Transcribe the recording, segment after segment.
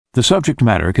The subject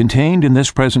matter contained in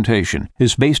this presentation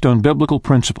is based on biblical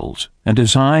principles and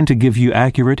designed to give you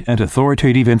accurate and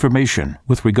authoritative information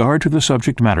with regard to the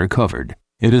subject matter covered.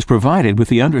 It is provided with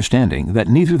the understanding that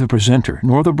neither the presenter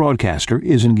nor the broadcaster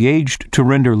is engaged to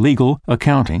render legal,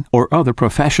 accounting, or other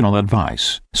professional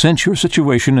advice. Since your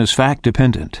situation is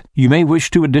fact-dependent, you may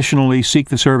wish to additionally seek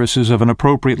the services of an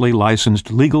appropriately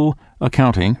licensed legal,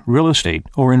 accounting, real estate,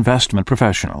 or investment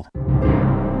professional.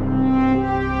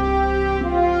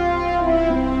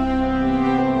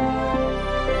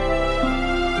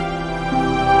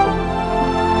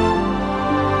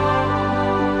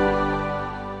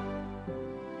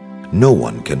 No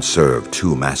one can serve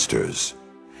two masters.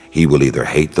 He will either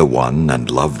hate the one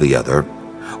and love the other,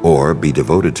 or be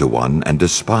devoted to one and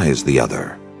despise the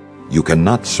other. You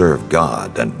cannot serve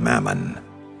God and mammon.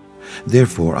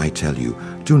 Therefore, I tell you,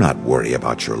 do not worry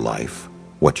about your life,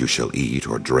 what you shall eat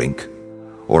or drink,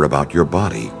 or about your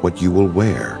body, what you will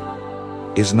wear.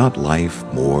 Is not life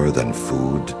more than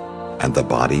food, and the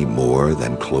body more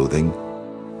than clothing?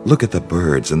 Look at the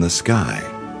birds in the sky.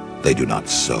 They do not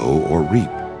sow or reap.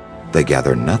 They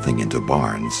gather nothing into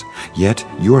barns, yet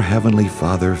your heavenly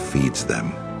Father feeds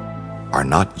them. Are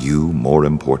not you more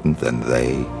important than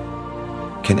they?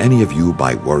 Can any of you,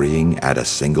 by worrying, add a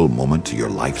single moment to your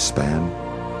lifespan?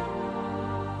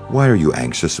 Why are you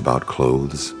anxious about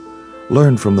clothes?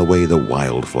 Learn from the way the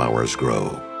wildflowers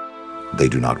grow. They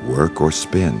do not work or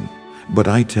spin, but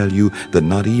I tell you that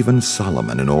not even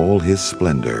Solomon in all his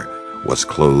splendor was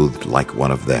clothed like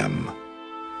one of them.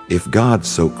 If God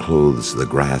so clothes the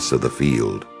grass of the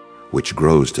field, which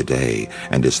grows today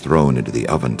and is thrown into the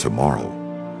oven tomorrow,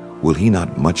 will he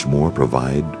not much more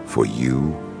provide for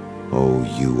you, O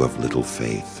you of little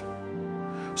faith?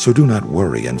 So do not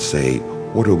worry and say,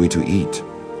 what are we to eat?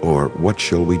 Or what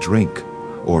shall we drink?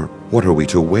 Or what are we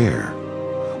to wear?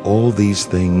 All these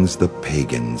things the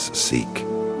pagans seek.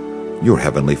 Your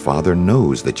heavenly Father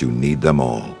knows that you need them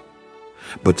all.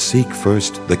 But seek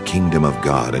first the kingdom of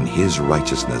God and his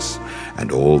righteousness,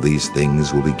 and all these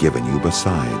things will be given you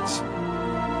besides.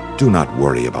 Do not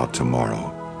worry about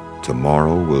tomorrow.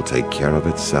 Tomorrow will take care of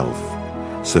itself.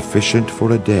 Sufficient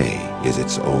for a day is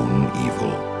its own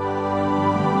evil.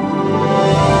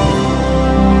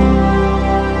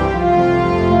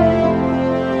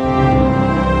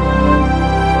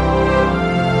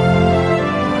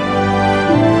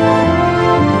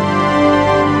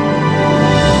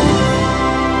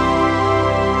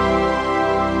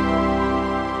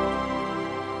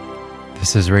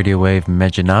 This is Radio Wave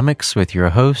Mejanomics with your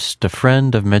host, a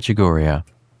Friend of Medjugorje.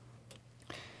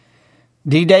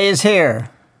 D-Day is here.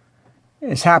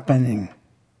 It's happening.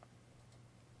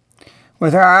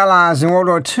 With our allies in World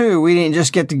War II, we didn't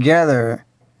just get together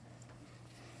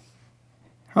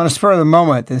on the spur of the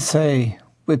moment and say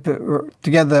we put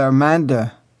together a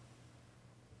Amanda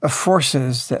of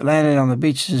forces that landed on the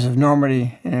beaches of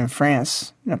Normandy and in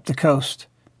France and up the coast.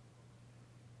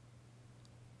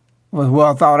 Was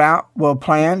well thought out, well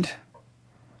planned,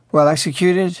 well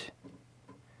executed,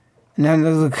 and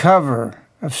under the cover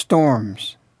of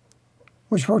storms,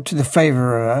 which worked to the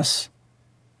favor of us.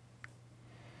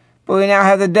 But we now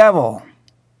have the devil,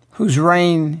 whose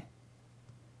reign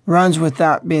runs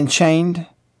without being chained,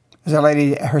 as our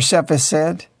lady herself has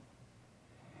said.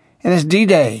 And it's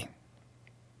D-Day.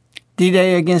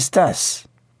 D-Day against us,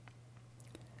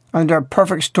 under a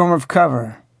perfect storm of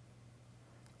cover.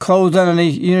 Closed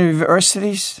underneath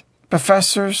universities,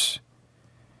 professors,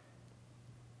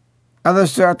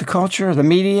 others throughout the culture, the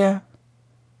media.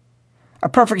 A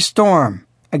perfect storm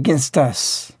against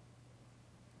us.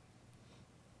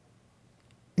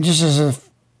 Just as the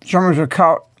Germans were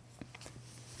caught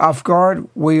off guard,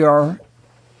 we are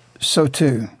so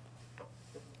too.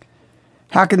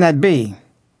 How can that be?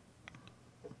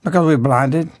 Because we're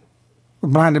blinded. We're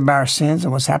blinded by our sins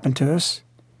and what's happened to us.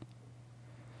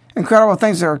 Incredible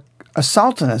things are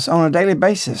assaulting us on a daily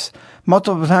basis.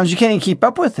 Multiple times you can't even keep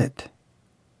up with it.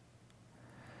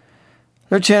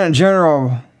 Lieutenant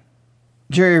General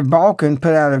Jerry Balkan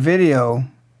put out a video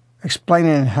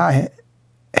explaining how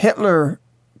Hitler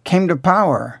came to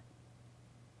power.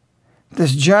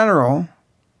 This general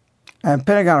and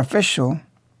Pentagon official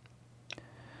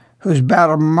who's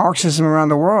battled Marxism around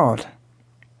the world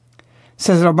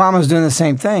says that Obama's doing the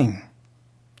same thing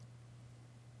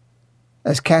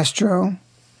as Castro,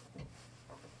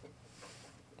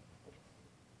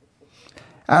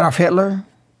 Adolf Hitler,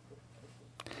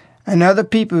 and other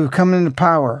people who come into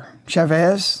power,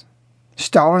 Chavez,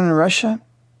 Stalin in Russia.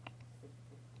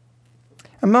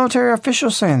 A military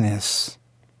official saying this.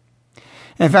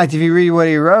 In fact, if you read what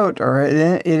he wrote, or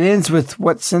it ends with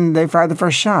what's in They Fired the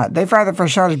First Shot. They Fired the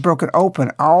First Shot is broken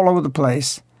open all over the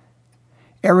place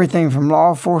everything from law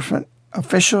enforcement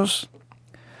officials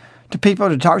to people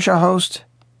to talk show hosts,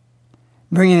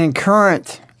 bringing in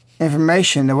current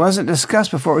information that wasn't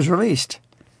discussed before it was released.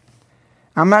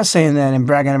 I'm not saying that and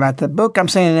bragging about the book. I'm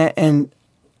saying that and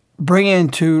bringing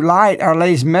to light Our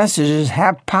Lady's messages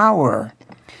have power.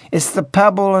 It's the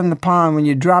pebble in the pond. When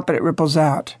you drop it, it ripples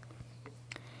out.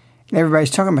 And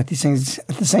everybody's talking about these things.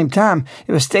 At the same time,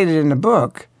 it was stated in the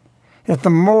book that the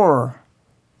more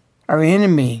our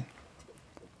enemy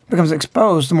becomes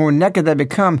exposed, the more naked they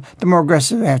become, the more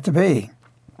aggressive they have to be.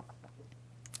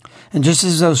 And just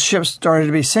as those ships started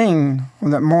to be seen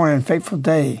on that morning, fateful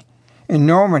day in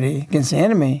Normandy against the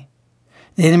enemy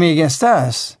against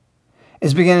us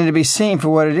is beginning to be seen for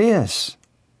what it is.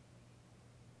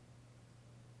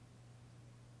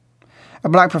 A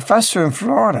black professor in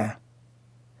Florida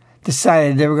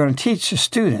decided they were going to teach the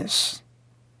students.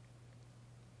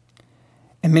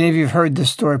 And many of you have heard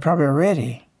this story probably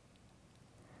already.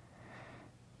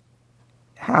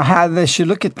 How they should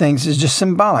look at things is just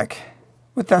symbolic,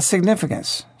 without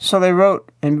significance. So they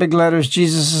wrote in big letters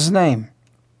Jesus' name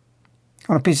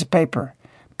on a piece of paper,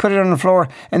 put it on the floor,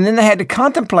 and then they had to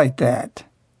contemplate that.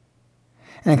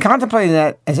 And in contemplating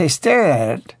that, as they stared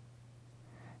at it,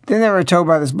 then they were told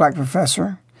by this black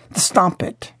professor to stomp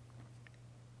it.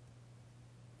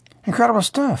 Incredible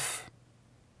stuff.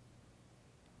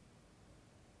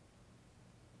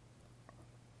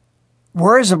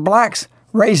 Where is the blacks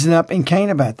raising up in Cain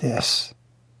about this?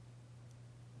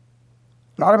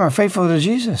 A lot of them are faithful to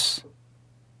Jesus.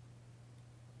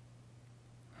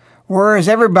 Where is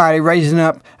everybody raising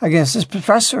up against this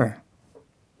professor?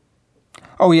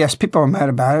 Oh, yes, people are mad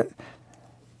about it.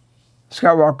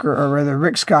 Scott Walker, or rather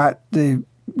Rick Scott, the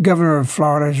governor of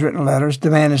Florida, has written letters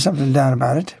demanding something done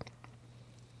about it.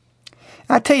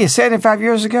 I tell you, 75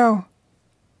 years ago,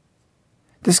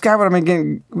 this guy would have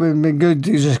been good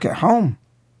to just get home.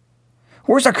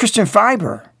 Where's our Christian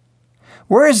fiber?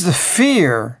 Where is the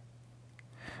fear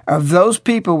of those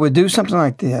people would do something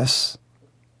like this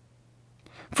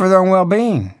for their own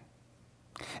well-being?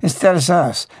 Instead, it's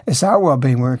us. It's our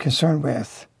well-being we're concerned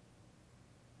with.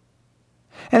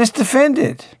 And it's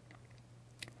defended.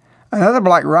 Another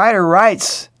black writer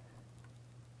writes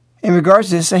in regards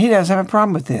to this that he doesn't have a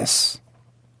problem with this.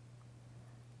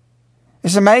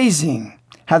 It's amazing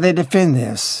how they defend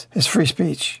this as free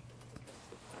speech.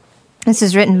 This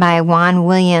is written by Juan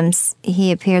Williams.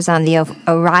 He appears on the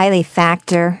O'Reilly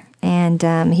Factor, and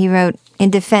he wrote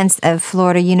in defense of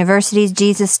Florida University's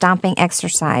Jesus Stomping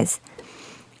Exercise.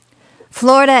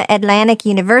 Florida Atlantic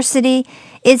University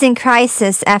is in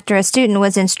crisis after a student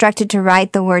was instructed to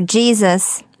write the word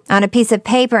Jesus on a piece of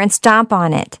paper and stomp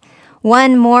on it.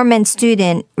 One Mormon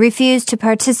student refused to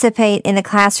participate in the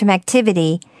classroom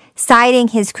activity, citing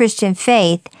his Christian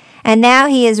faith, and now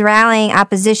he is rallying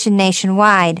opposition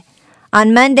nationwide.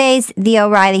 On Monday's The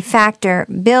O'Reilly Factor,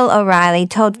 Bill O'Reilly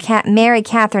told Mary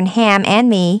Catherine Ham and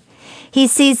me he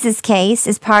sees this case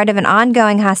as part of an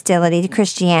ongoing hostility to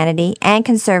Christianity and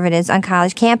conservatives on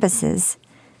college campuses.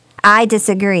 I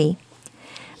disagree.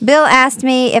 Bill asked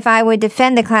me if I would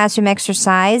defend the classroom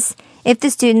exercise if the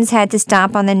students had to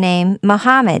stomp on the name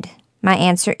Muhammad. My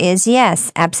answer is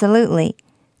yes, absolutely.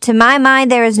 To my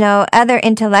mind, there is no other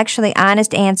intellectually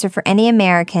honest answer for any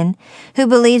American who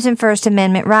believes in First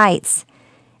Amendment rights.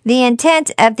 The intent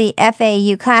of the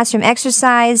FAU classroom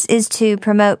exercise is to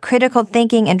promote critical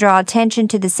thinking and draw attention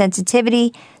to the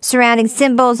sensitivity surrounding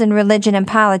symbols in religion and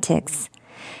politics.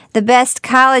 The best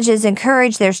colleges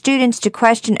encourage their students to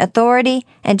question authority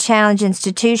and challenge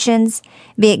institutions,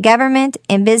 be it government,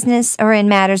 in business, or in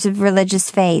matters of religious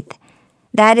faith.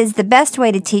 That is the best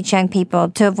way to teach young people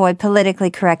to avoid politically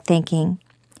correct thinking.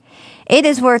 It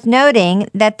is worth noting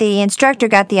that the instructor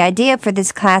got the idea for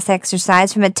this class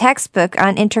exercise from a textbook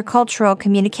on intercultural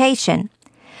communication.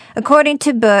 According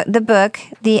to the book,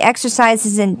 the exercise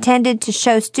is intended to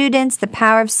show students the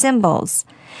power of symbols,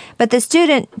 but the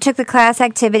student took the class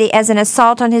activity as an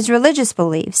assault on his religious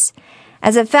beliefs.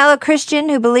 As a fellow Christian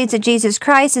who believes that Jesus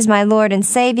Christ is my Lord and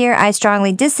Savior, I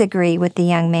strongly disagree with the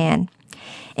young man.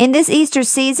 In this Easter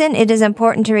season, it is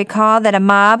important to recall that a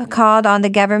mob called on the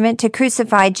government to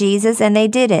crucify Jesus, and they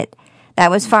did it.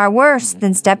 That was far worse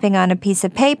than stepping on a piece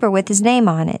of paper with his name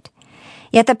on it.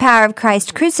 Yet the power of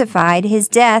Christ crucified, his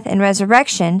death and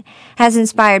resurrection, has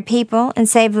inspired people and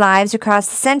saved lives across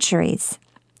the centuries.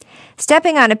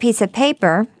 Stepping on a piece of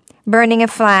paper, burning a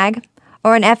flag,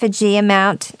 or an effigy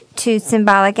amount to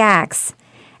symbolic acts.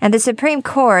 And the Supreme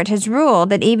Court has ruled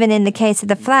that even in the case of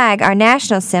the flag, our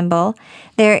national symbol,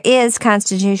 there is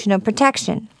constitutional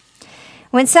protection.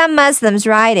 When some Muslims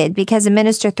rioted because a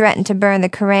minister threatened to burn the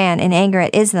Quran in anger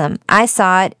at Islam, I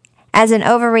saw it as an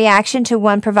overreaction to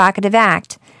one provocative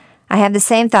act. I have the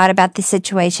same thought about the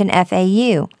situation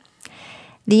FAU.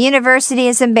 The university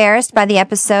is embarrassed by the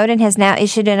episode and has now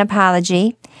issued an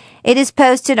apology. It is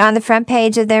posted on the front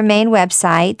page of their main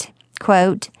website,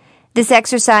 quote, "This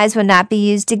exercise will not be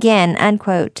used again,"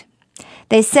 unquote.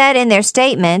 They said in their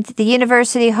statement, the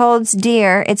university holds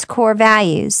dear its core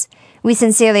values. We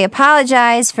sincerely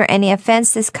apologize for any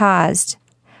offense this caused.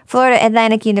 Florida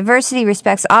Atlantic University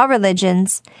respects all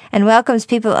religions and welcomes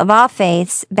people of all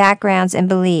faiths, backgrounds, and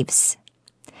beliefs.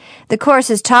 The course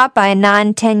is taught by a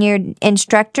non-tenured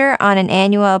instructor on an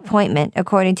annual appointment,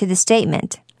 according to the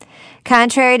statement.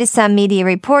 Contrary to some media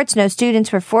reports, no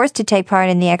students were forced to take part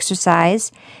in the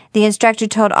exercise. The instructor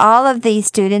told all of the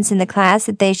students in the class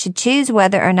that they should choose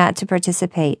whether or not to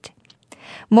participate.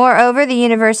 Moreover, the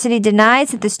university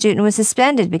denies that the student was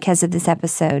suspended because of this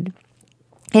episode.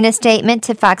 In a statement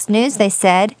to Fox News, they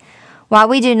said, "While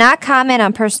we do not comment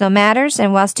on personal matters,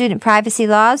 and while student privacy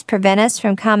laws prevent us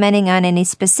from commenting on any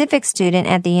specific student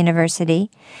at the university,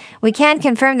 we can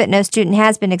confirm that no student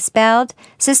has been expelled,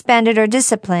 suspended, or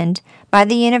disciplined by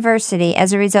the university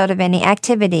as a result of any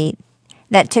activity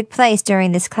that took place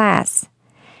during this class."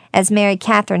 As Mary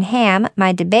Catherine Ham,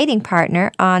 my debating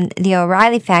partner on the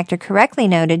O'Reilly Factor, correctly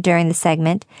noted during the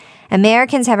segment,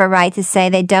 Americans have a right to say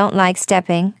they don't like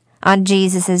stepping on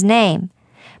Jesus' name.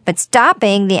 But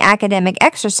stopping the academic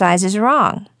exercise is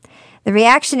wrong. The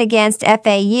reaction against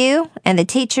FAU and the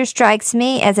teacher strikes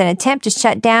me as an attempt to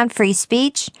shut down free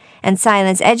speech and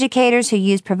silence educators who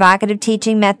use provocative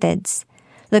teaching methods.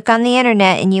 Look on the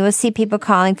internet and you will see people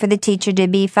calling for the teacher to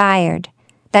be fired.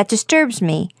 That disturbs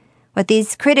me. What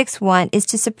these critics want is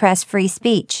to suppress free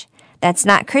speech. That's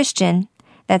not Christian.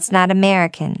 That's not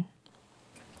American.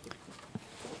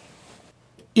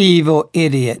 Evil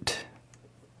idiot.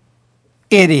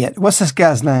 Idiot. What's this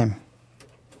guy's name?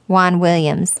 Juan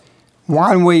Williams.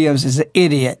 Juan Williams is an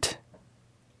idiot.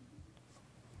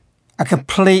 A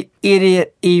complete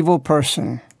idiot, evil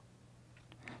person.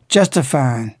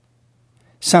 Justifying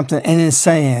something and then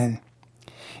saying,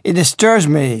 it disturbs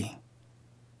me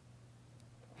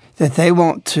that they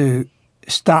want to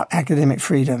stop academic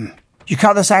freedom. You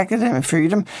call this academic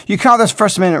freedom? You call this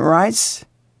First Amendment rights?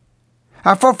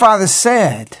 Our forefathers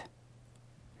said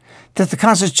that the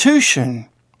Constitution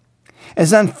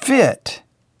is unfit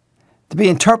to be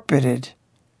interpreted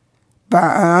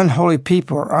by unholy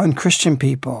people or unchristian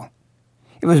people.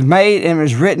 It was made and it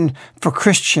was written for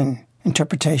Christian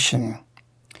interpretation.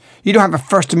 You don't have a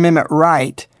First Amendment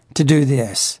right to do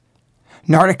this,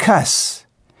 nor to cuss.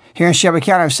 Here in Shelby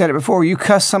County, I've said it before, you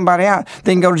cuss somebody out,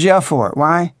 they can go to jail for it.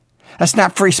 Why? That's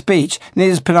not free speech.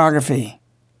 Neither is pornography.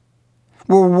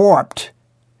 We're warped,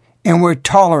 and we're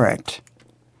tolerant,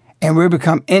 and we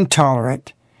become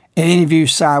intolerant, and any view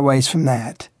sideways from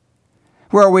that.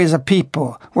 Where are we as a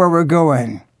people? Where we're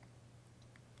going?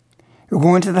 We're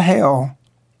going to the hell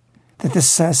that this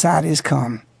society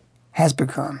has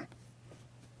become.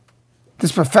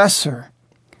 This professor,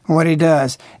 what he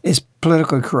does is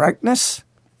political correctness,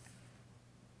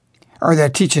 or they're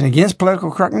teaching against political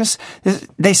correctness.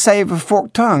 They say with a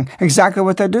forked tongue exactly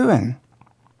what they're doing.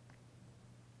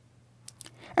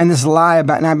 And this lie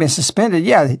about not being suspended,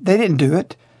 yeah, they didn't do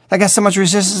it. They got so much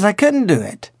resistance they couldn't do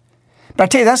it. But I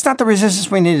tell you, that's not the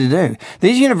resistance we need to do.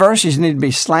 These universities need to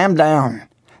be slammed down.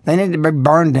 They need to be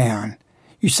burned down.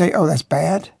 You say, oh, that's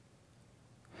bad?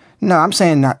 No, I'm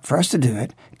saying not for us to do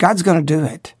it. God's going to do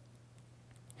it.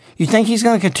 You think he's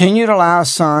going to continue to allow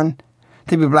his son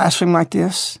to be blasphemed like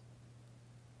this?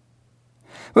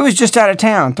 We was just out of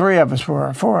town, 4 of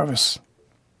us,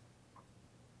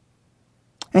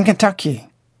 in Kentucky.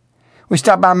 We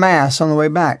stopped by Mass on the way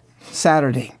back,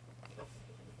 Saturday.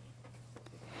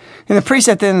 And the priest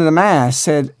at the end of the Mass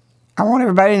said, I want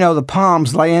everybody to know the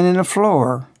palms laying in the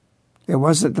floor. It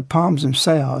wasn't the palms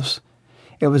themselves.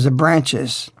 It was the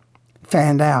branches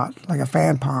fanned out like a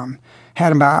fan palm.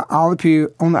 Had them by all the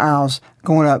pew on the aisles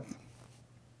going up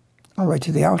all the way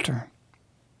to the altar.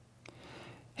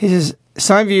 He says,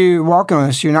 some of you walking on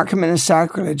this, you're not committing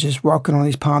sacrilege, just walking on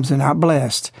these palms. They're not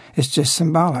blessed. It's just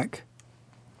symbolic.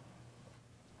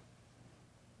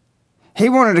 He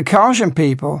wanted to caution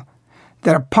people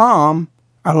that a palm,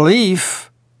 a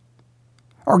leaf,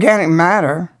 organic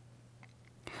matter,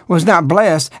 was not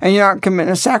blessed, and you're not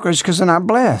committing a sacrilege because they're not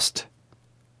blessed.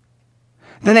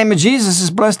 The name of Jesus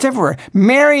is blessed everywhere.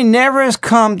 Mary never has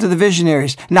come to the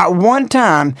visionaries, not one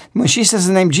time when she says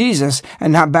the name Jesus,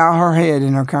 and not bow her head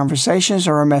in her conversations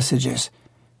or her messages.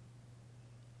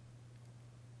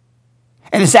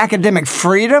 And it's academic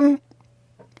freedom.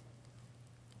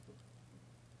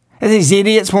 And these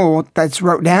idiots will that's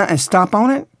wrote down and stomp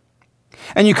on it.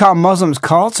 And you call Muslims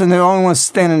cults, and they're the only ones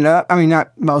standing up. I mean,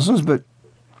 not Muslims, but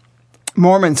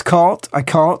Mormons a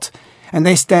cult, and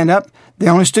they stand up. The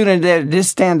only student that did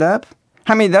stand up.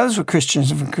 How many of those were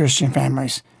Christians from Christian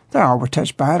families? They all were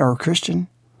touched by it or were Christian.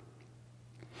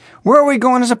 Where are we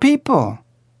going as a people?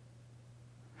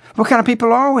 What kind of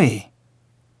people are we?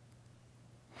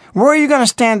 Where are you going to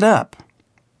stand up?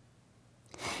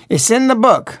 It's in the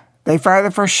book. They fire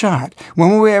the first shot.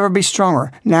 When will we ever be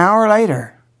stronger? Now or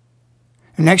later?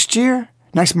 Next year?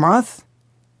 Next month?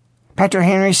 Patrick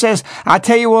Henry says, I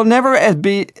tell you, we'll never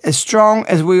be as strong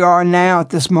as we are now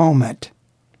at this moment.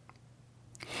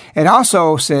 It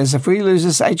also says if we lose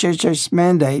this HHS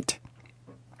mandate,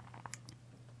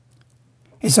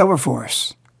 it's over for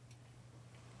us.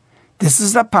 This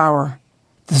is the power.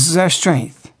 This is our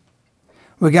strength.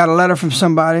 We got a letter from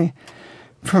somebody,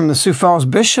 from the Sioux Falls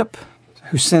bishop,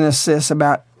 who sent us this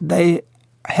about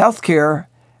healthcare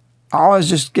all has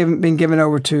just been given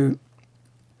over to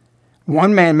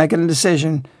one man making a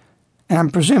decision, and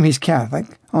I presume he's Catholic,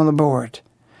 on the board.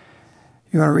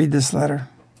 You want to read this letter?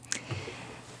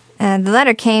 The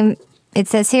letter came, it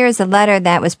says here is a letter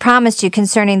that was promised you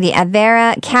concerning the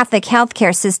Avera Catholic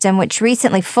healthcare system, which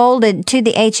recently folded to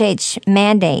the HH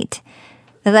mandate.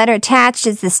 The letter attached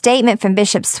is the statement from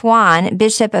Bishop Swan,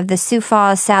 Bishop of the Sioux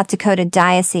Falls, South Dakota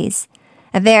Diocese.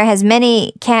 Avera has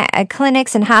many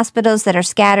clinics and hospitals that are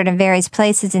scattered in various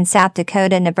places in South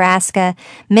Dakota, Nebraska,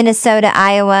 Minnesota,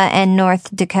 Iowa, and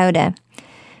North Dakota.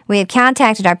 We have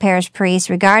contacted our parish priest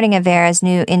regarding Avera's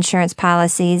new insurance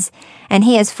policies, and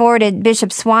he has forwarded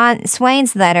Bishop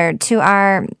Swain's letter to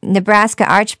our Nebraska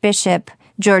Archbishop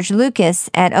George Lucas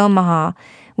at Omaha.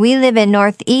 We live in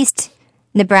northeast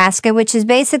Nebraska, which is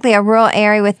basically a rural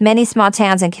area with many small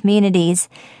towns and communities.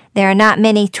 There are not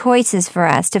many choices for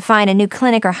us to find a new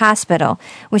clinic or hospital,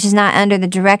 which is not under the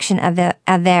direction of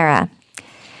Avera.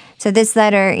 So this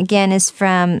letter, again, is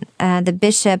from the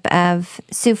Bishop of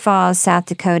Sioux Falls, South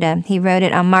Dakota. He wrote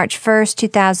it on March 1st,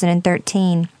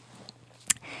 2013,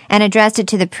 and addressed it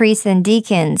to the priests and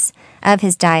deacons of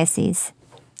his diocese.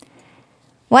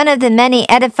 One of the many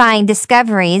edifying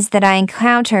discoveries that I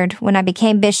encountered when I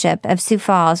became Bishop of Sioux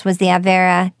Falls was the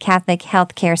Avera Catholic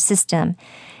healthcare system.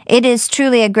 It is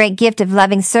truly a great gift of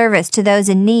loving service to those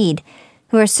in need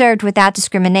who are served without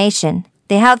discrimination.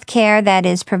 The health care that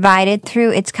is provided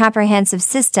through its comprehensive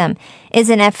system is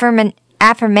an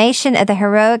affirmation of the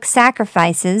heroic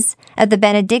sacrifices of the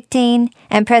Benedictine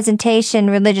and Presentation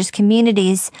religious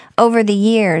communities over the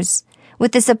years,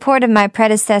 with the support of my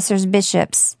predecessors'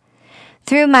 bishops.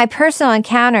 Through my personal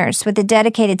encounters with the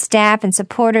dedicated staff and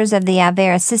supporters of the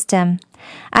Avera system,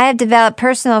 I have developed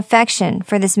personal affection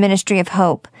for this ministry of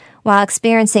hope, while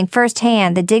experiencing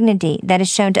firsthand the dignity that is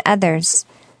shown to others.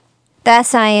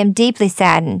 Thus, I am deeply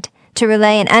saddened to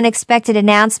relay an unexpected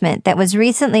announcement that was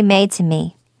recently made to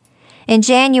me. In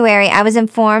January, I was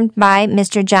informed by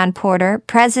Mr. John Porter,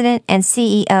 President and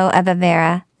CEO of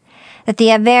Avera, that the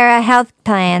Avera Health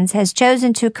Plans has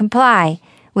chosen to comply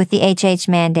with the HH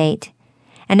mandate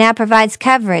and now provides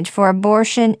coverage for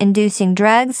abortion-inducing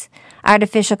drugs,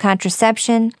 artificial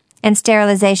contraception, and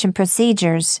sterilization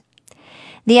procedures.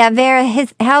 The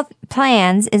Avera Health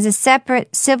Plans is a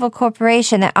separate civil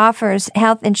corporation that offers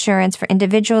health insurance for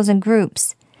individuals and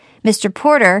groups. Mr.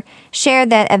 Porter shared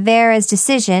that Avera's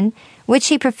decision, which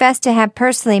he professed to have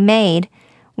personally made,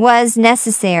 was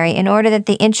necessary in order that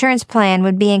the insurance plan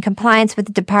would be in compliance with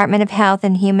the Department of Health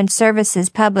and Human Services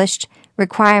published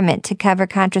requirement to cover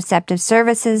contraceptive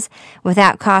services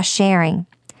without cost sharing.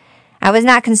 I was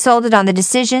not consulted on the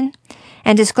decision,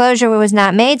 and disclosure was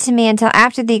not made to me until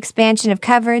after the expansion of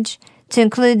coverage to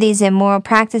include these immoral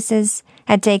practices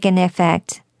had taken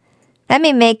effect. Let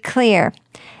me make clear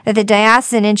that the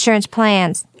diocesan insurance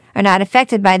plans are not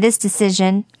affected by this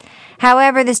decision.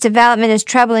 However, this development is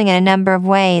troubling in a number of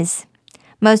ways.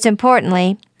 Most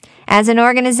importantly, as an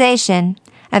organization,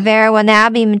 Avera will now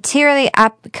be materially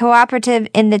cooperative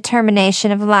in the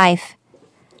termination of life.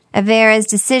 Avera's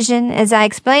decision, as I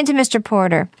explained to Mr.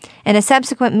 Porter in a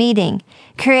subsequent meeting,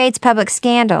 creates public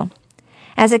scandal.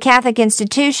 As a Catholic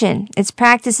institution, its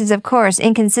practice is, of course,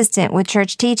 inconsistent with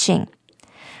church teaching.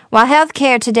 While health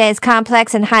care today is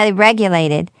complex and highly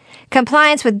regulated,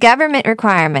 compliance with government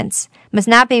requirements must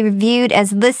not be viewed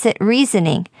as licit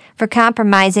reasoning for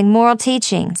compromising moral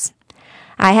teachings.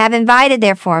 I have invited,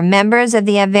 therefore, members of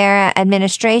the Avera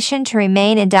administration to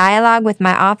remain in dialogue with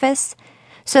my office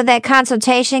so that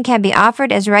consultation can be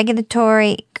offered as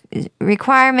regulatory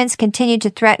requirements continue to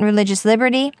threaten religious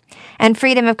liberty and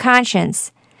freedom of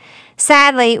conscience.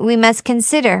 Sadly, we must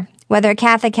consider whether a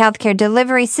Catholic healthcare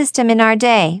delivery system in our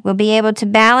day will be able to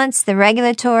balance the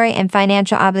regulatory and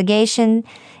financial obligation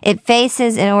it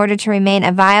faces in order to remain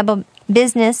a viable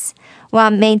business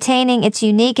while maintaining its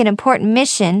unique and important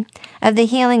mission of the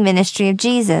healing ministry of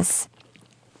Jesus.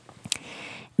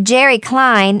 Jerry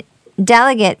Klein,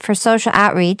 delegate for social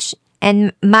outreach,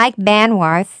 and Mike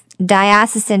Banwarth,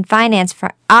 diocesan finance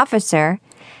officer,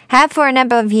 have for a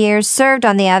number of years served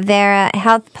on the Avera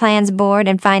Health Plans Board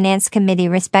and Finance Committee,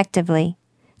 respectively.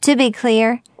 To be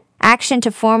clear, action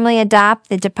to formally adopt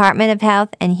the Department of Health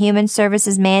and Human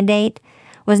Services mandate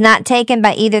was not taken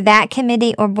by either that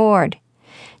committee or board.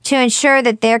 To ensure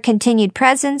that their continued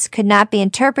presence could not be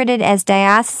interpreted as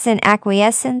diocesan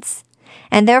acquiescence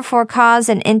and therefore cause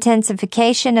an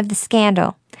intensification of the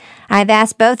scandal, I have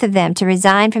asked both of them to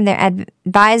resign from their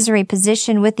advisory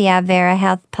position with the Avera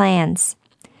Health Plans.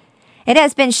 It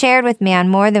has been shared with me on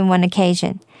more than one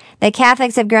occasion that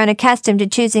Catholics have grown accustomed to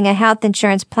choosing a health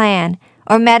insurance plan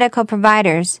or medical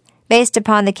providers based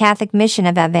upon the Catholic mission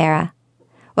of Avera.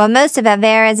 While most of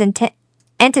Avera's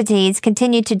entities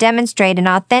continue to demonstrate an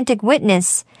authentic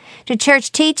witness to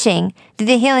church teaching through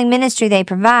the healing ministry they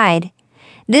provide,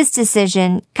 this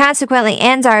decision consequently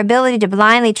ends our ability to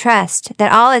blindly trust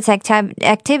that all its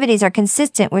activities are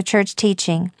consistent with church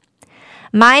teaching.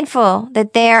 Mindful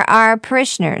that there are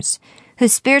parishioners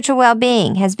whose spiritual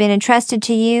well-being has been entrusted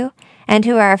to you and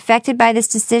who are affected by this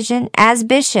decision, as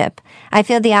bishop, I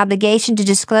feel the obligation to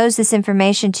disclose this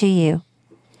information to you.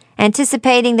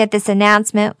 Anticipating that this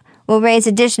announcement will raise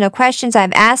additional questions,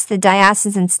 I've asked the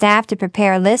diocesan staff to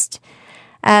prepare a list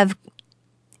of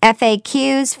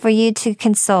FAQs for you to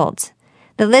consult.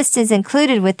 The list is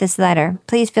included with this letter.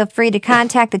 Please feel free to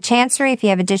contact the Chancery if you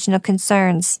have additional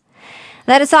concerns.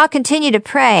 Let us all continue to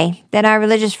pray that our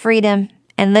religious freedom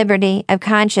and liberty of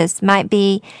conscience might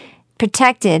be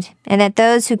protected and that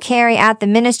those who carry out the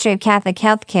ministry of Catholic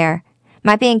healthcare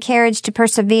might be encouraged to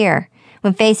persevere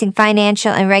when facing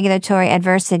financial and regulatory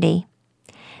adversity.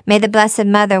 May the Blessed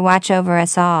Mother watch over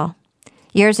us all.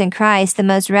 Yours in Christ, the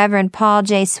Most Reverend Paul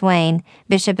J. Swain,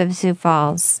 Bishop of Sioux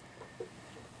Falls.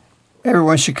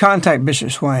 Everyone should contact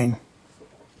Bishop Swain.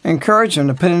 Encourage them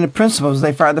to put in the principles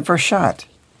they fire the first shot.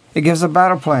 It gives a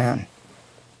battle plan.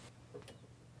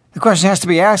 The question has to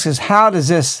be asked is, how does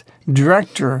this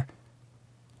director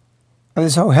of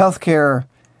this whole healthcare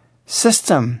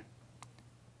system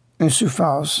in Sioux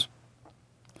Falls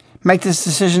make this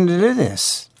decision to do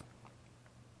this?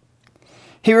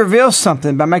 He reveals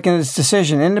something by making this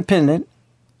decision independent,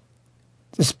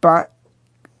 despite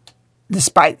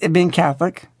it being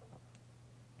Catholic,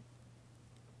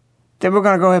 that we're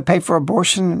going to go ahead and pay for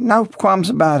abortion. No qualms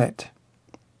about it.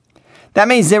 That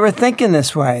means they were thinking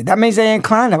this way. That means they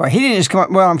inclined that way. He didn't just come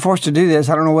up, well, I'm forced to do this.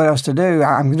 I don't know what else to do.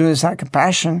 I'm going to do this out of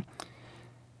compassion.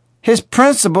 His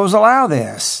principles allow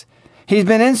this. He's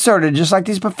been inserted just like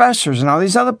these professors and all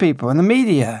these other people in the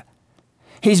media.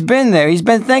 He's been there. He's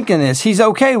been thinking this. He's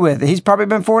okay with it. He's probably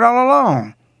been for it all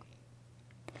along.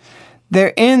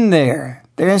 They're in there.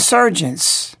 They're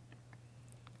insurgents.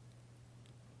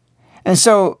 And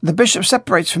so the bishop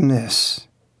separates from this.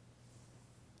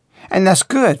 And that's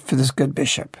good for this good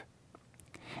bishop,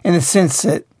 in the sense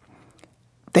that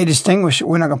they distinguish,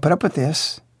 we're not going to put up with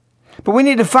this. But we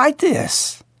need to fight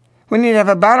this. We need to have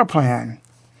a battle plan.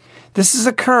 This is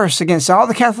a curse against all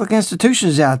the Catholic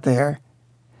institutions out there,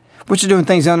 which are doing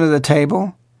things under the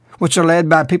table, which are led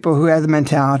by people who have the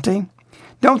mentality.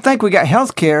 Don't think we got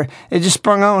health care. It just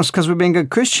sprung on us because we've been good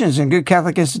Christians and good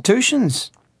Catholic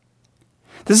institutions.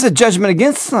 This is a judgment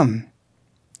against them.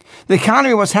 The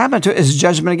economy, what's happened to it, is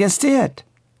judgment against it.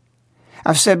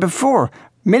 I've said before,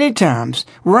 many times,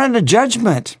 we're under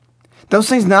judgment. Those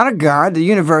things not of God, the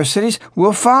universities,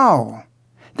 will fall.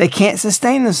 They can't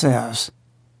sustain themselves.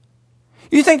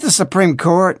 You think the Supreme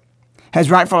Court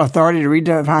has rightful authority to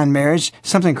redefine marriage,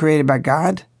 something created by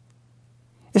God?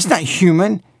 It's not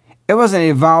human. It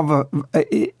wasn't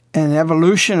an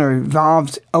evolution or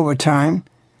evolved over time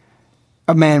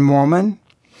of man and woman.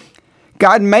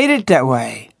 God made it that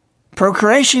way.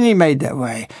 Procreation He made that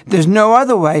way. There's no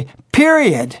other way,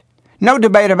 period. No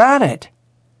debate about it.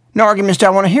 No arguments I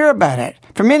want to hear about it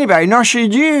from anybody, nor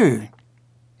should you.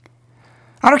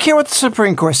 I don't care what the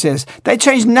Supreme Court says. They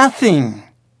change nothing.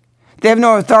 They have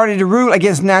no authority to rule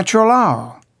against natural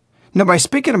law. Nobody's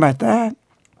speaking about that.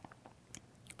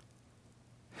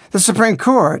 The Supreme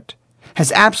Court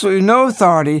has absolutely no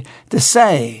authority to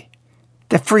say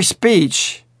that free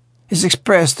speech is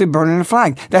expressed through burning a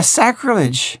flag. That's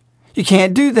sacrilege. You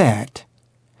can't do that.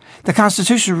 The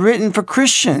Constitution is written for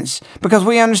Christians because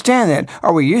we understand that,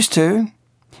 or we used to,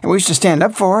 and we used to stand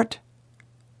up for it.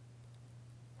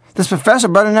 This professor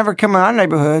better never come in our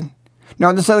neighborhood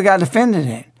No, this other guy defended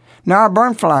it. Now a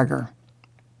burn flagger.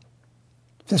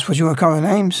 If that's what you want to call the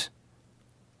names.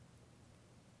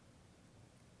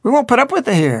 We won't put up with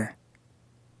it here.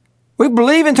 We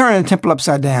believe in turning the temple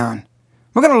upside down.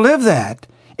 We're going to live that.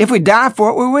 If we die for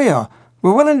it, we will.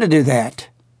 We're willing to do that.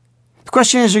 The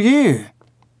question is, are you?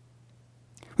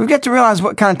 We've got to realize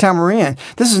what kind of time we're in.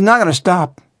 This is not going to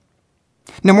stop.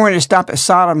 No more than it stopped at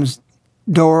Sodom's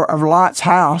door of Lot's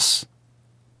house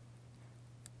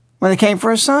when they came for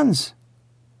his sons.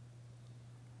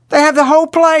 They have the whole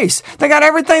place. They got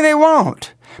everything they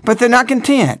want, but they're not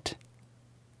content.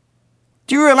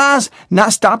 Do you realize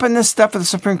not stopping this stuff at the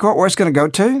Supreme Court where it's going to go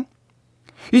to?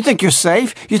 You think you're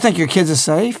safe? You think your kids are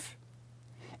safe?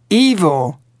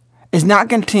 Evil is not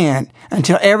content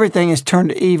until everything is turned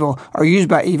to evil or used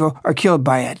by evil or killed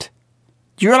by it.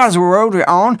 Do you realize the road we're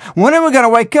on? When are we going to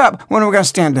wake up? When are we going to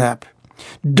stand up?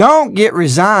 Don't get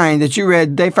resigned that you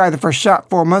read they fired the first shot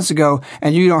 4 months ago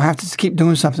and you don't have to keep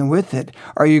doing something with it,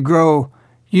 or you grow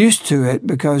used to it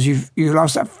because you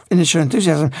lost that initial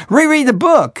enthusiasm. Reread the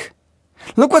book.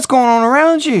 Look what's going on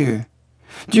around you.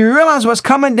 Do you realize what's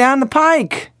coming down the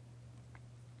pike?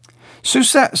 Sioux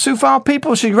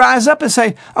people should rise up and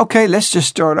say, okay, let's just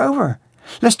start over.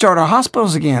 Let's start our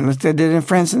hospitals again. Like they did in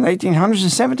France in the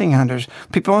 1800s and 1700s.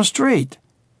 People on the street.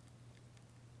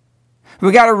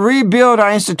 We got to rebuild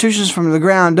our institutions from the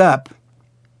ground up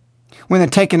when they're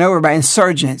taken over by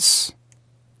insurgents.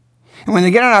 And when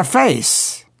they get on our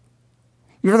face,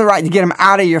 you have the right to get them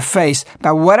out of your face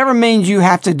by whatever means you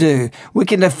have to do. We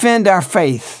can defend our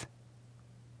faith.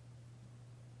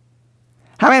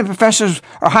 How many professors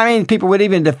or how many people would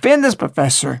even defend this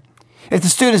professor if the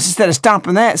students, instead of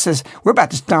stomping that, says, we're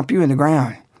about to stomp you in the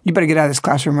ground. You better get out of this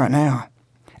classroom right now.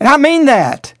 And I mean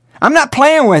that. I'm not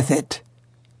playing with it.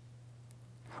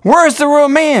 Where's the real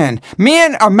men?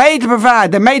 Men are made to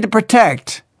provide. They're made to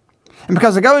protect. And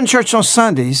because they go in church on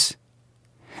Sundays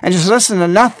and just listen to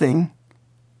nothing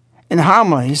in the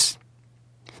homilies,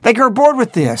 they get bored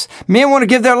with this. Men want to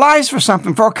give their lives for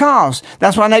something, for a cause.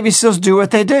 That's why Navy SEALs do what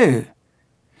they do.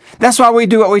 That's why we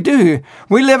do what we do here.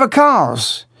 We live a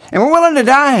cause. And we're willing to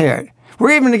die here.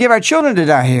 We're even to give our children to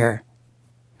die here.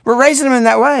 We're raising them in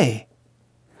that way.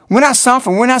 We're not soft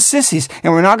and we're not sissies.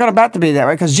 And we're not going about to be that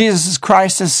way because Jesus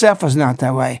Christ himself was not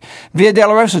that way. Via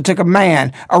Dolorosa took a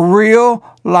man, a real,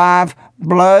 live,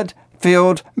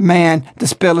 blood-filled man to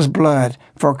spill his blood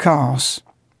for a cause.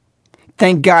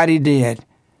 Thank God he did.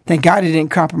 Thank God he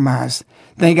didn't compromise.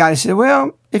 Thank God he said,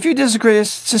 well, if you disagree,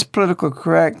 it's just politically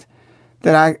correct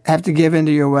that I have to give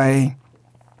into your way.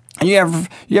 And you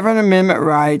have an amendment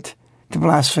right to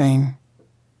blaspheme.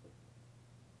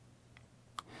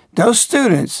 Those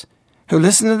students who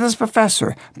listen to this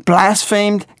professor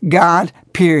blasphemed God,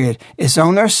 period. It's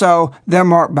on their soul. They're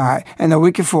marked by it, and they're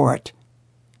wicked for it.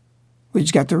 We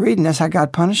just got to read, and that's how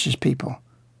God punishes people.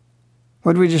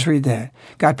 What did we just read that?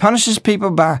 God punishes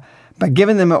people by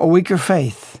giving them a weaker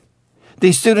faith.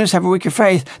 These students have a weaker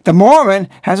faith. The Mormon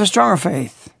has a stronger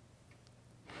faith.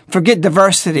 Forget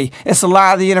diversity. It's a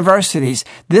lie of the universities.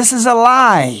 This is a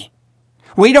lie.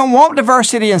 We don't want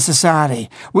diversity in society.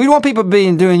 We don't want people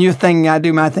doing your thing, I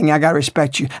do my thing, I got to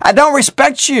respect you. I don't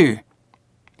respect you.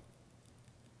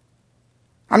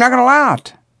 I'm not going to allow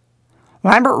it.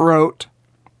 Lambert wrote,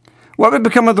 what would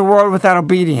become of the world without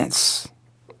obedience?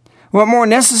 What more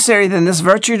necessary than this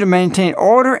virtue to maintain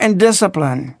order and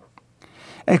discipline?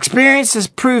 Experience has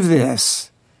proved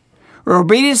this. Where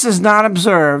obedience is not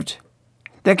observed,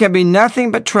 there can be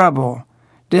nothing but trouble.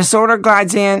 Disorder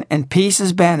glides in and peace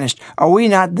is banished. Are we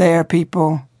not there,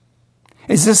 people?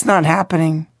 Is this not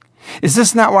happening? Is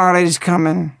this not why Our Lady's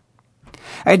coming?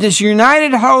 A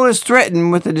disunited whole is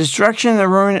threatened with the destruction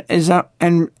and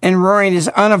ruin is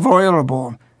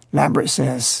unavoidable, Lambert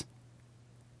says.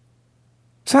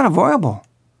 It's unavoidable.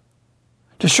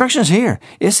 Destruction's here.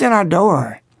 It's in our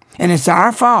door. And it's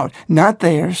our fault, not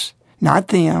theirs, not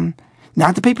them,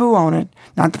 not the people who own it,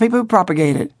 not the people who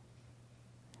propagate it,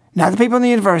 not the people in the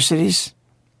universities,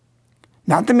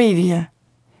 not the media.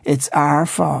 It's our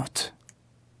fault.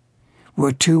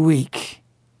 We're too weak.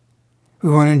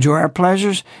 We want to enjoy our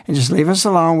pleasures and just leave us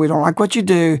alone. We don't like what you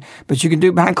do, but you can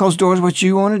do behind closed doors what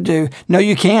you want to do. No,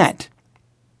 you can't.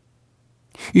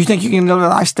 You think you can live a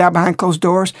lifestyle behind closed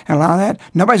doors and allow that?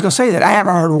 Nobody's going to say that. I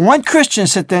haven't heard one Christian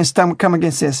sit there and come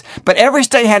against this. But every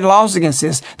state had laws against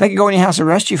this. They could go in your house and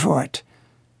arrest you for it.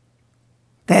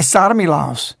 They had sodomy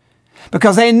laws.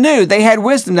 Because they knew, they had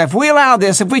wisdom that if we allowed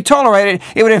this, if we tolerated it,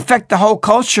 it would infect the whole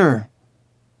culture.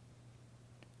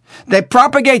 They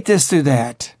propagate this through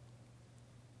that.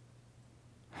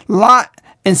 Lot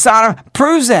and Sodom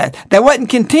proves that. They wasn't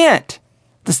content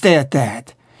to stay at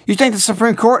that. You think the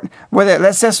Supreme Court, whether it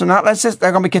lets this or not lets this,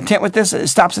 they're going to be content with this? It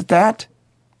stops at that?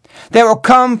 They will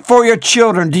come for your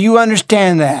children. Do you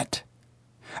understand that?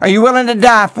 Are you willing to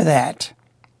die for that?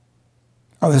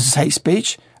 Oh, this is hate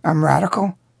speech? I'm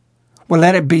radical? Well,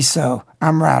 let it be so.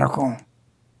 I'm radical.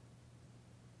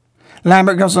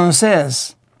 Lambert goes on and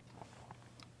says,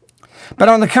 but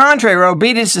on the contrary, where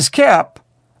obedience is kept,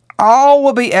 all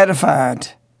will be edified.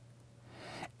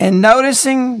 And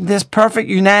noticing this perfect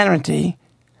unanimity,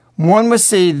 one would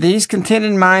see these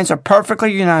contented minds are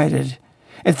perfectly united.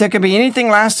 If there can be anything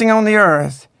lasting on the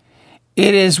earth,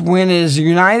 it is when it is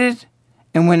united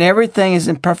and when everything is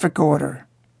in perfect order.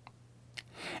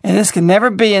 And this can never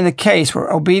be in the case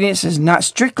where obedience is not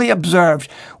strictly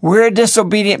observed. We're a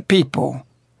disobedient people.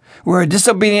 We're a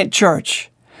disobedient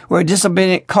church. We're a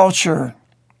disobedient culture.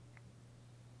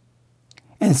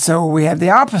 And so we have the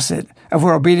opposite of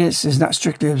where obedience is not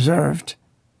strictly observed.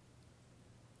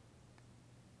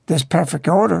 There's perfect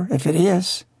order, if it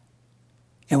is.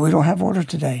 And we don't have order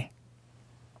today.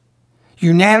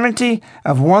 Unanimity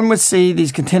of one would see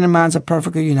these contented minds are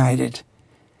perfectly united.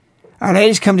 Our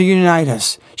lady's come to unite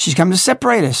us. She's come to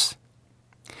separate us.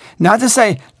 Not to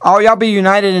say, oh, y'all be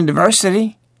united in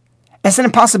diversity. That's an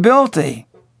impossibility.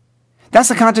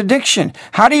 That's a contradiction.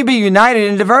 How do you be united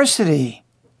in diversity?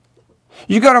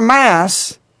 You go to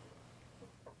Mass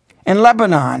in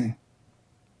Lebanon.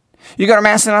 You go to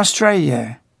Mass in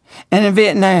Australia and in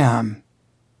Vietnam.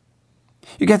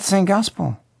 You get the same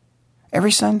gospel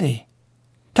every Sunday.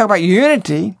 Talk about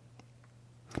unity,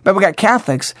 but we got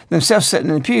Catholics themselves sitting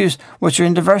in the pews, which are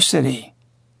in diversity.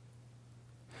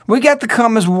 We got to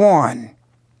come as one.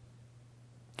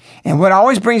 And what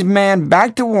always brings man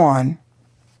back to one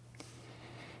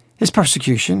is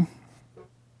persecution,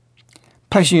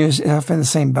 placing yourself in the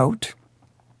same boat.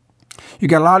 You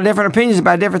got a lot of different opinions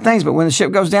about different things, but when the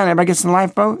ship goes down, everybody gets in the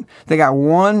lifeboat. They got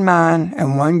one mind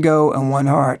and one goal and one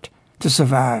heart to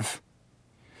survive.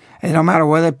 It don't matter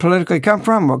where they politically come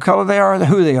from, what color they are,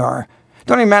 who they are. It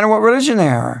don't even matter what religion they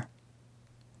are.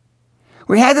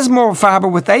 We had this moral fiber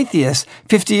with atheists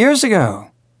 50 years ago.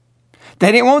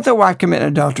 They didn't want their wife committing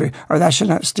adultery, or thou shalt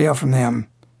not steal from them,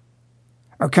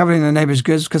 or coveting their neighbor's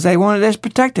goods, because they wanted us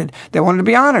protected. They wanted to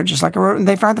be honored, just like I wrote, and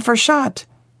they fired the first shot.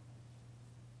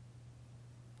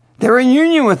 They were in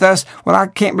union with us. Well, I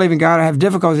can't believe in God. I have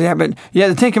difficulty with that, but yeah,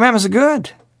 the Ten Commandments are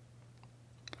good.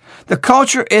 The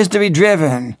culture is to be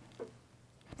driven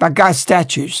by God's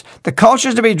statutes. The culture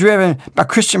is to be driven by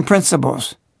Christian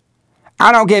principles.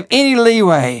 I don't give any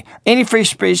leeway, any free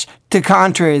speech to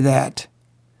contrary that,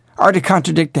 or to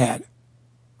contradict that,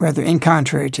 rather in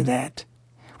contrary to that.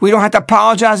 We don't have to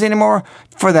apologize anymore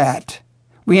for that.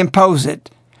 We impose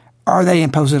it, or they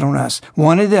impose it on us.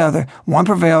 One or the other. One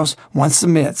prevails, one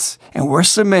submits. And we're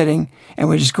submitting, and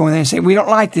we're just going there and saying, we don't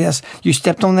like this. You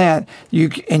stepped on that.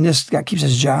 And this guy keeps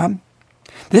his job.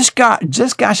 This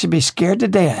guy should be scared to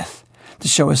death to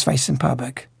show his face in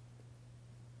public.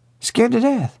 Scared to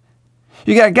death.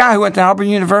 You got a guy who went to Auburn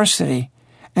University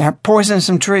and poisoned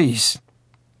some trees.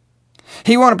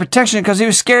 He wanted protection because he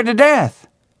was scared to death.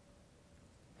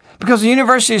 Because the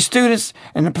university students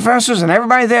and the professors and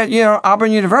everybody there,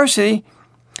 Auburn University,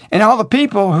 and all the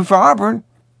people who for Auburn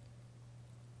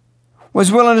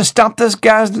was willing to stomp this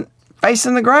guy's face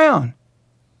in the ground.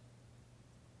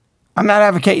 I'm not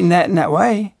advocating that in that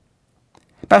way.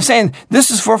 But I'm saying this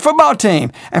is for a football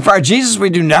team. And for our Jesus, we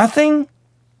do nothing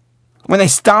when they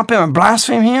stomp him and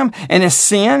blaspheme him and it's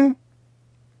sin.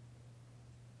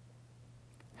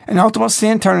 An ultimate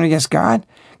sin, turning against God.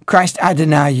 Christ, I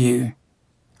deny you.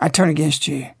 I turn against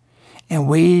you. And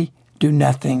we do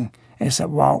nothing except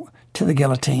walk to the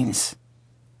guillotines.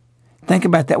 Think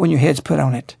about that when your head's put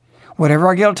on it. Whatever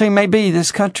our guillotine may be,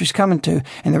 this country's coming to,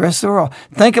 and the rest of the world.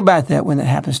 Think about that when it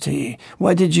happens to you.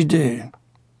 What did you do?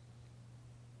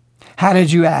 How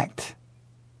did you act?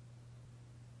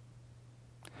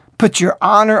 Put your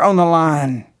honor on the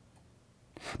line.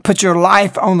 Put your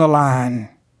life on the line.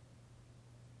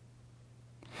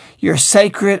 Your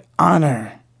sacred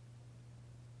honor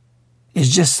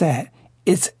is just that.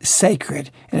 It's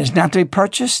sacred. And it's not to be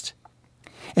purchased.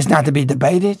 It's not to be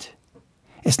debated.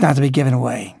 It's not to be given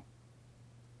away.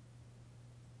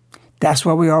 That's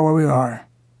why we are where we are.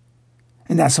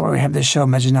 And that's why we have this show,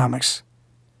 Mejanomics.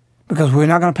 Because we're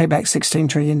not going to pay back $16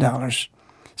 trillion.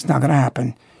 It's not going to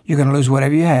happen. You're going to lose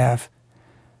whatever you have.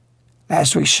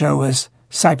 Last week's show was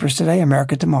Cyprus today,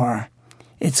 America tomorrow.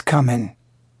 It's coming.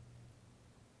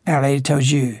 Our Lady tells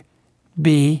you,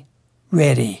 be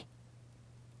ready.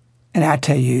 And I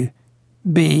tell you,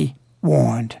 be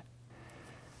warned.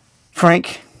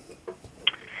 Frank?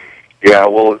 Yeah,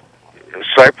 well,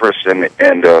 Cyprus and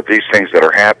these things that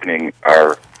are happening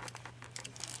are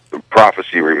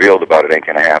prophecy revealed about it ain't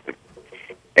going to happen.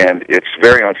 And it's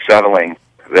very unsettling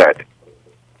that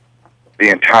the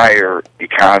entire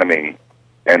economy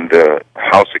and the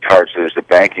house of cards that is the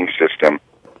banking system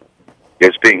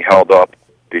is being held up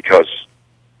because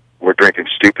we're drinking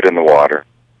stupid in the water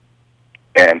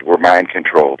and we're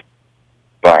mind-controlled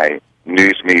by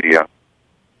news media,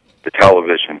 the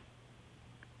television.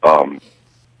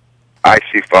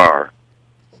 ICFAR,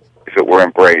 if it were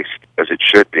embraced as it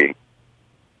should be,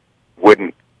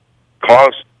 wouldn't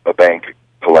cause a bank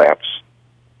collapse.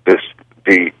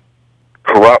 The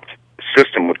corrupt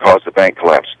system would cause the bank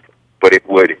collapse, but it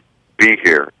would be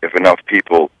here if enough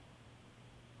people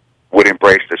would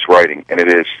embrace this writing. And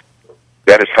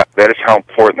that is how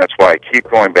important. That's why I keep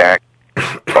going back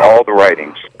to all the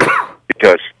writings,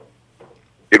 because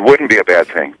it wouldn't be a bad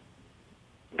thing.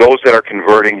 Those that are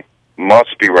converting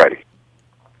must be ready.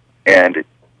 And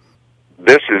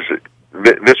this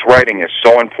writing is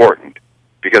so important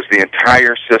because the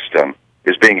entire system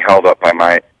is being held up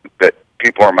by that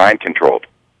people are mind controlled,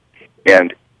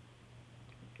 and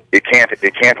it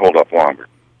can't hold up longer.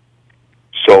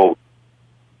 So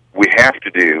we have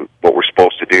to do what we're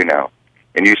supposed to do now.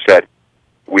 And you said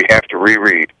we have to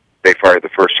reread They Fired the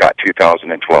First Shot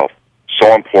 2012.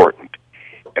 So important.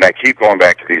 And I keep going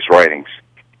back to these writings.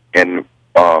 And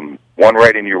one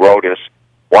writing you wrote is,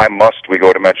 why must we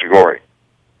go to Medjugorje?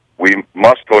 We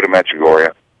must go to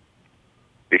Medjugorje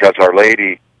because Our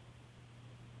Lady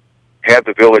had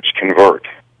the village convert,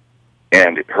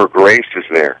 and her grace is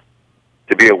there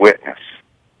to be a witness.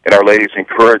 And Our Lady's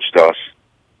encouraged us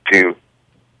to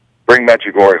bring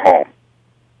Medjugorje home.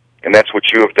 And that's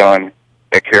what you have done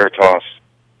at Caritas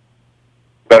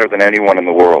better than anyone in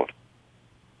the world.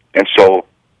 And so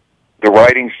the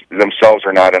writings themselves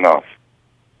are not enough.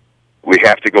 We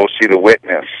have to go see the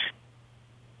witness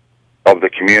of the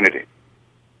community.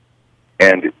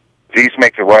 And these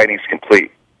make the writings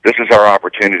complete. This is our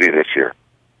opportunity this year.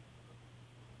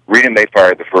 Reading They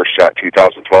Fired the First Shot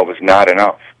 2012 is not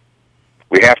enough.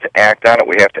 We have to act on it.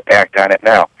 We have to act on it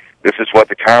now. This is what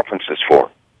the conference is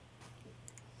for.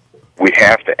 We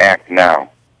have to act now.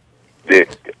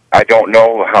 I don't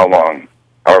know how long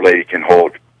Our Lady can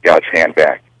hold God's hand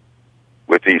back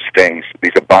with these things,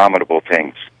 these abominable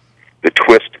things, the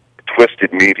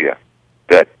twisted media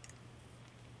that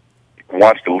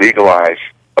wants to legalize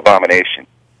abomination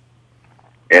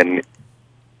and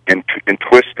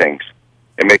twist things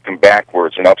and make them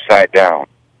backwards and upside down,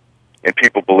 and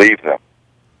people believe them.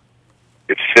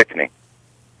 It's sickening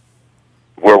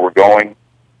where we're going,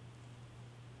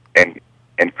 and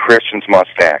Christians must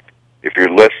act. If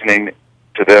you're listening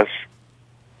to this,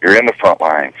 you're in the front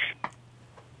lines.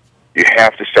 You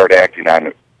have to start acting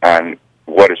on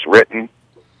what is written.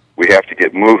 We have to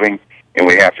get moving, and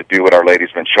we have to do what Our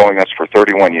Lady's been showing us for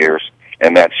 31 years,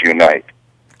 and that's unite.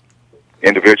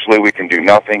 Individually, we can do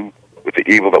nothing with the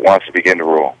evil that wants to begin to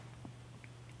rule.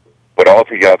 But all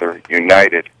together,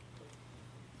 united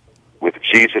with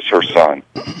Jesus, her Son,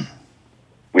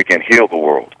 we can heal the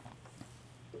world.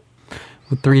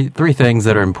 Well, three things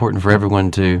that are important for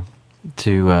everyone to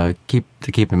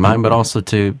keep in mind, but also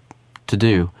to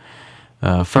do.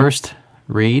 First,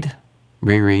 reread,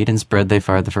 and spread They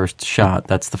Fired the First Shot.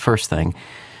 That's the first thing.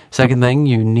 Second thing,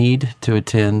 you need to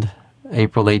attend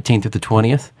April 18th through the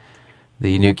 20th,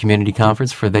 the new community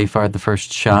conference for They Fired the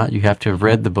First Shot. You have to have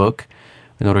read the book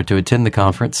in order to attend the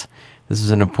conference. This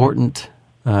is an important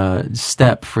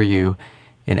step for you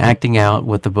in acting out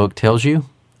what the book tells you,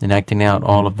 and acting out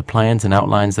all of the plans and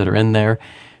outlines that are in there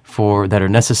that are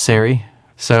necessary.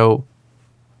 So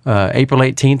April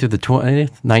 18th through the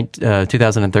 20th,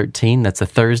 2013, that's a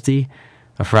Thursday,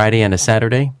 a Friday, and a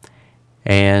Saturday.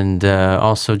 And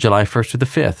also July 1st through the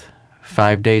 5th,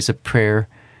 5 days of prayer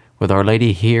with Our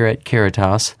Lady here at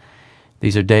Caritas.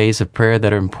 These are days of prayer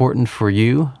that are important for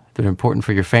you, that are important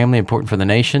for your family, important for the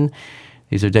nation.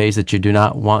 These are days that you do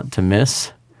not want to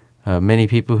miss. Many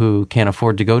people who can't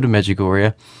afford to go to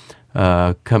Medjugorje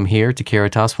come here to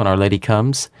Caritas when Our Lady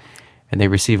comes, and they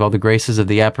receive all the graces of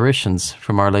the apparitions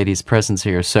from Our Lady's presence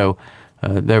here. So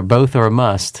they're both are a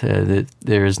must.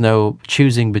 There is no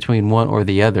choosing between one or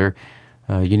the other.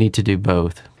 You need to do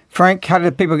both. Frank, how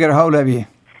did people get a hold of you?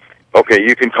 Okay,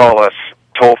 you can call us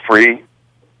toll-free,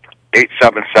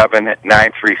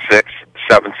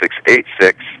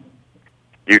 877-936-7686.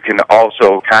 You can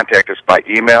also contact us by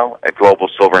email at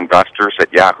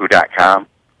globalsilverinvestors@yahoo.com,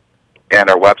 and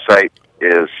our website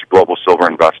is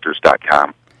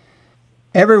globalsilverinvestors.com.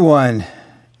 Everyone,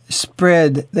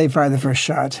 spread They Fired the First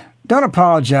Shot. Don't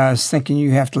apologize thinking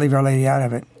you have to leave Our Lady out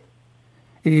of it.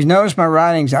 If you've noticed my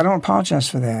writings, I don't apologize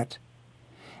for that.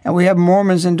 And we have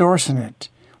Mormons endorsing it.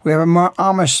 We have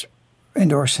Amish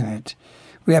endorsing it.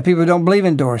 We have people who don't believe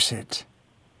endorse it.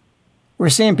 We're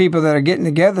seeing people that are getting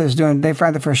together they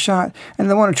find the first shot, and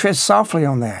they want to tread softly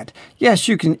on that. Yes,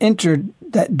 you can enter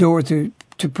that door to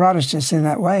Protestants in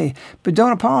that way, but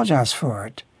don't apologize for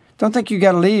it. Don't think you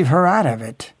got to leave her out of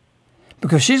it,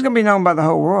 because she's going to be known by the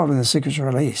whole world when the secrets are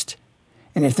released.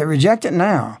 And if they reject it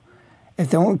now, if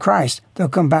they want Christ, they'll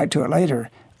come back to it later.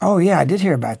 Oh yeah, I did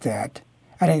hear about that.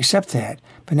 I didn't accept that,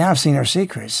 but now I've seen her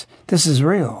secrets. This is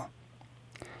real.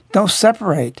 Don't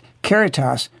separate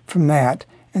Caritas from that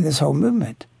and this whole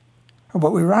movement, or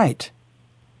what we write,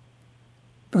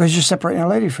 because you're separating Our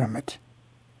Lady from it.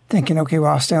 Thinking, okay,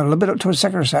 well, I'll stay a little bit up towards the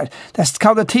secular side. That's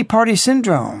called the Tea Party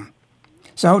syndrome.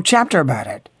 There's a whole chapter about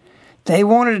it. They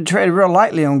wanted to tread real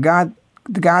lightly on God,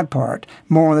 the God part,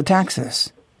 more on the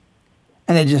taxes.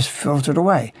 And they just filtered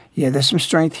away. Yeah, there's some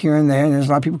strength here and there, and there's a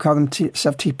lot of people call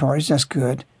themselves Tea Parties. That's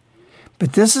good.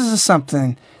 But this is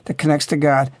something that connects to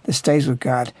God, that stays with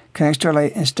God, connects to Our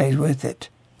Lady and stays with it.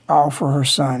 All for her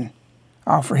Son,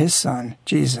 all for His Son,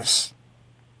 Jesus.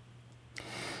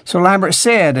 So Lambert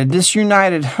said, a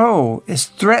disunited whole is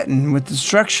threatened with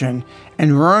destruction,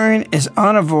 and ruin is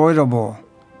unavoidable.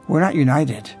 We're not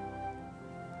united.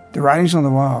 The writing's on the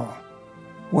wall.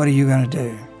 What are you going to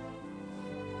do?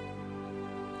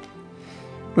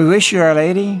 We wish you, Our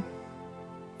Lady.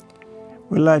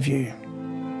 We love you.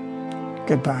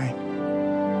 Goodbye.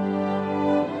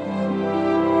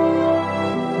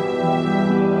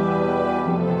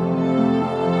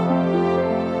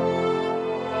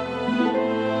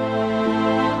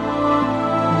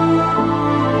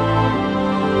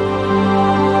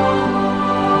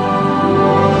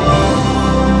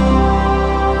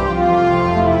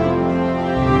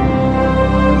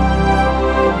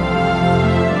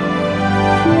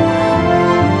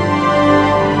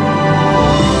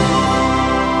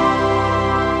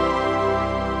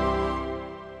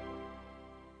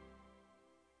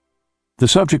 The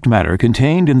subject matter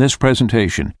contained in this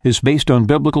presentation is based on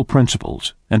biblical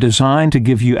principles and designed to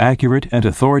give you accurate and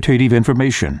authoritative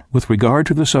information with regard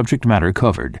to the subject matter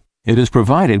covered. It is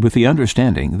provided with the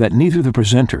understanding that neither the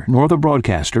presenter nor the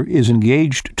broadcaster is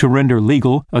engaged to render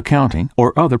legal, accounting,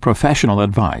 or other professional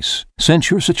advice. Since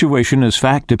your situation is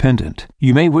fact-dependent,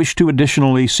 you may wish to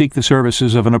additionally seek the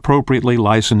services of an appropriately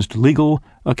licensed legal,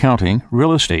 accounting,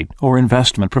 real estate, or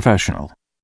investment professional.